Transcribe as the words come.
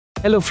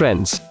Hello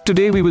friends,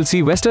 today we will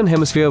see Western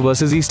Hemisphere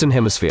versus Eastern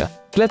Hemisphere.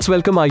 Let's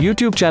welcome our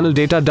YouTube channel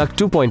Data Duck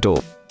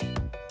 2.0.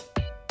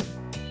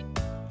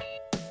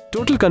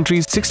 Total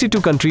countries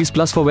 62 countries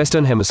plus for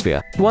Western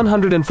Hemisphere,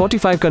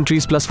 145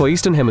 countries plus for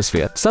Eastern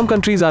Hemisphere. Some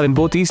countries are in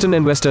both Eastern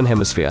and Western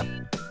Hemisphere.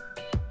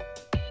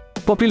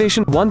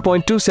 Population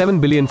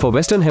 1.27 billion for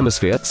Western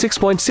Hemisphere,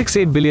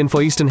 6.68 billion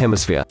for Eastern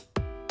Hemisphere.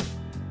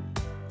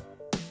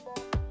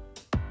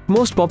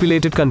 Most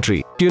populated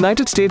country,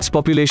 United States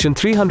population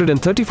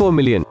 334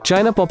 million,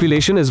 China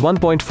population is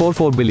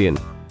 1.44 billion.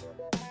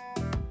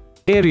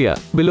 Area,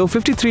 below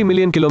 53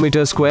 million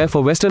kilometers square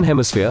for Western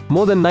Hemisphere,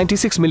 more than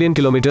 96 million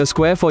kilometers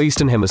square for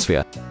Eastern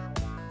Hemisphere.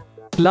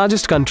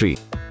 Largest country,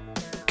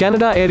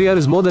 Canada area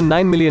is more than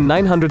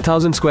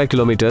 9,900,000 square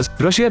kilometers,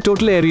 Russia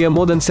total area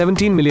more than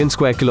 17 million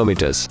square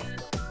kilometers.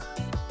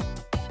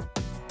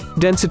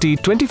 Density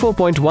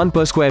 24.1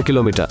 per square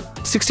kilometer,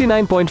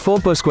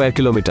 69.4 per square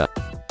kilometer.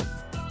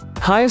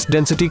 Highest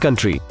density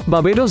country,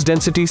 Barbados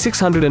density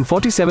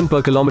 647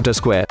 per kilometer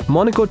square,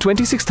 Monaco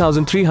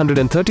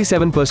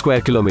 26,337 per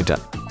square kilometer.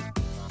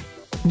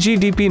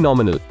 GDP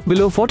nominal,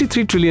 below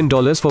 $43 trillion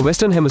for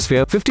Western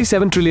Hemisphere,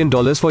 $57 trillion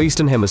for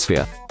Eastern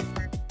Hemisphere.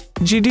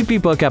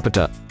 GDP per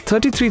capita,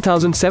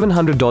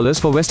 $33,700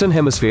 for Western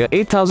Hemisphere,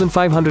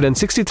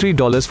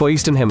 $8,563 for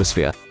Eastern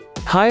Hemisphere.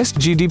 Highest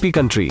GDP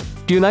country,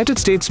 United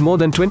States more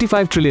than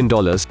 $25 trillion,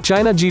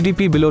 China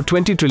GDP below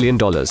 $20 trillion.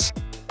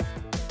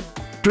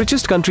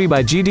 Richest country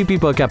by GDP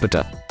per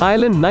capita,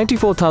 Ireland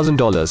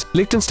 $94,000,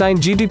 Liechtenstein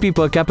GDP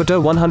per capita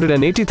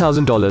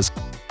 $180,000.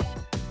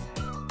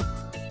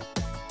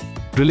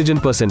 Religion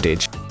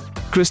percentage.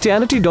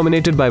 Christianity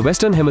dominated by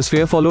Western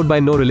Hemisphere followed by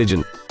no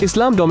religion.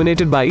 Islam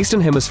dominated by Eastern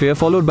Hemisphere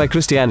followed by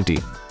Christianity.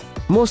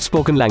 Most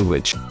spoken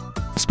language.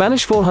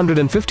 Spanish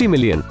 450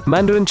 million,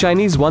 Mandarin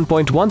Chinese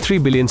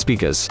 1.13 billion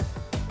speakers.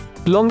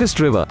 Longest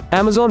river,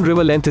 Amazon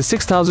river length is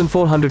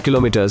 6,400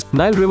 kilometers,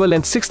 Nile river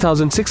length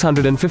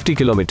 6,650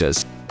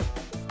 kilometers.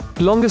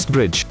 Longest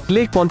bridge,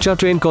 Lake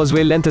Pontchartrain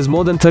Causeway length is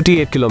more than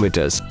 38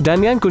 kilometers,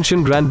 Danyang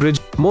Kunshan Grand Bridge,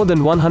 more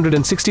than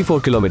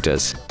 164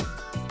 kilometers.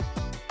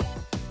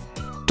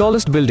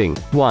 Tallest building,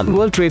 1.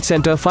 World Trade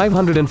Center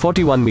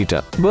 541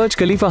 meter, Burj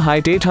Khalifa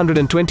height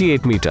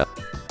 828 meter.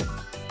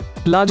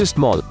 Largest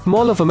mall,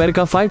 Mall of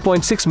America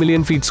 5.6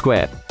 million feet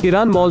square,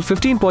 Iran Mall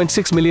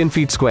 15.6 million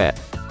feet square.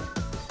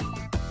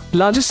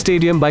 Largest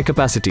stadium by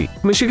capacity,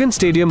 Michigan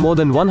Stadium more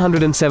than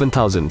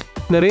 107,000,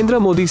 Narendra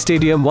Modi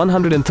Stadium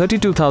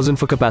 132,000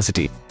 for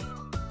capacity.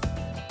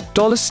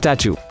 Tallest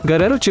statue,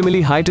 Guerrero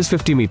Chimalli height is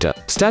 50 meter,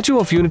 Statue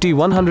of Unity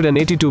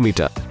 182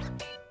 meter.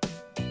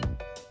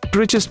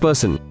 Richest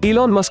person,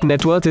 Elon Musk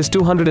net worth is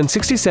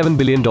 $267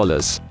 billion.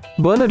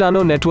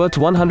 Bernardino net worth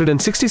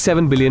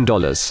 $167 billion.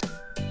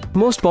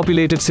 Most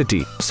populated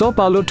city, Sao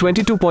Paulo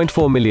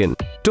 22.4 million,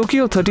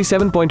 Tokyo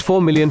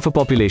 37.4 million for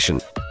population.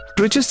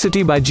 Richest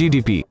city by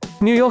GDP,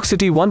 New York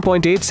City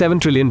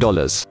 $1.87 trillion,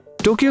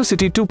 Tokyo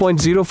City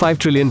 $2.05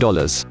 trillion.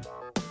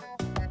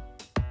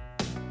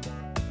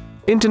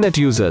 Internet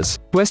users,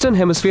 Western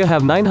Hemisphere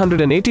have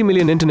 980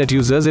 million internet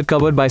users, it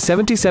covered by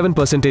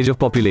 77% of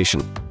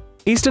population.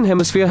 Eastern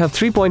Hemisphere have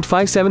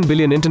 3.57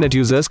 billion internet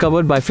users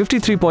covered by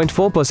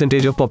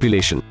 53.4% of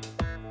population.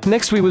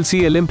 Next we will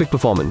see Olympic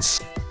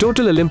performance.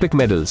 Total Olympic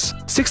medals,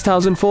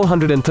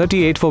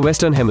 6,438 for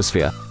Western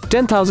Hemisphere,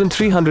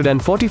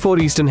 10,344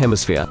 Eastern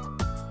Hemisphere.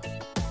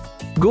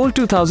 Gold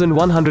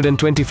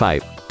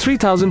 2,125,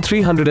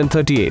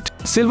 3,338,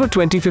 Silver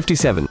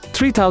 2057,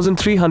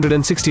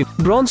 3,316,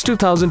 Bronze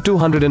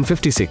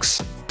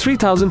 2,256,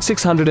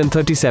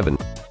 3,637.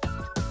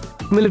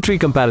 Military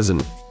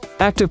comparison.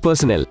 Active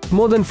personnel,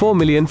 more than 4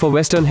 million for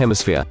Western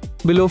Hemisphere,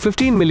 below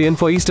 15 million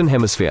for Eastern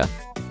Hemisphere.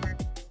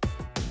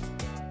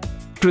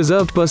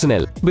 Reserved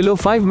personnel, below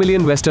 5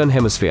 million Western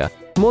Hemisphere,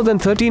 more than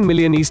 13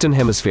 million Eastern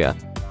Hemisphere.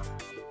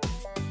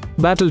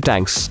 Battle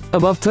tanks,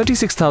 above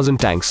 36,000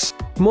 tanks,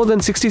 more than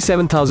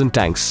 67,000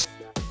 tanks.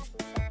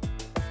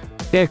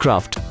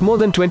 Aircraft, more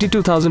than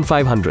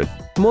 22,500,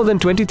 more than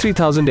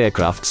 23,000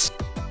 aircrafts.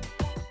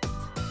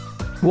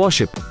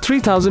 Warship,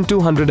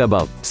 3,200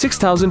 above,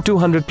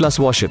 6,200 plus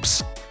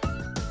warships.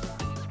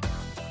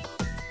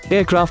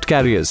 Aircraft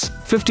carriers,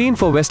 15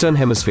 for Western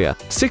Hemisphere,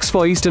 6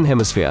 for Eastern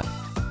Hemisphere.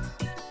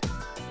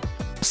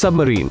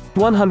 Submarine,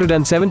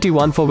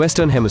 171 for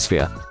Western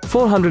Hemisphere,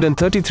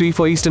 433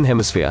 for Eastern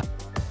Hemisphere.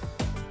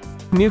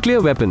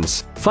 Nuclear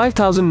weapons,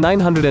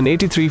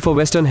 5,983 for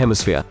Western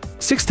Hemisphere,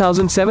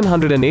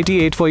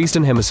 6,788 for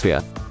Eastern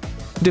Hemisphere.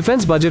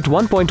 Defense budget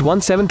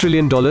 $1.17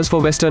 trillion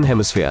for Western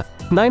Hemisphere,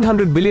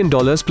 $900 billion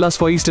plus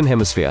for Eastern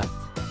Hemisphere.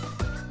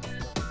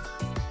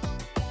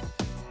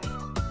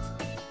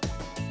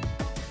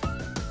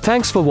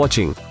 Thanks for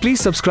watching. Please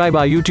subscribe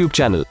our YouTube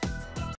channel.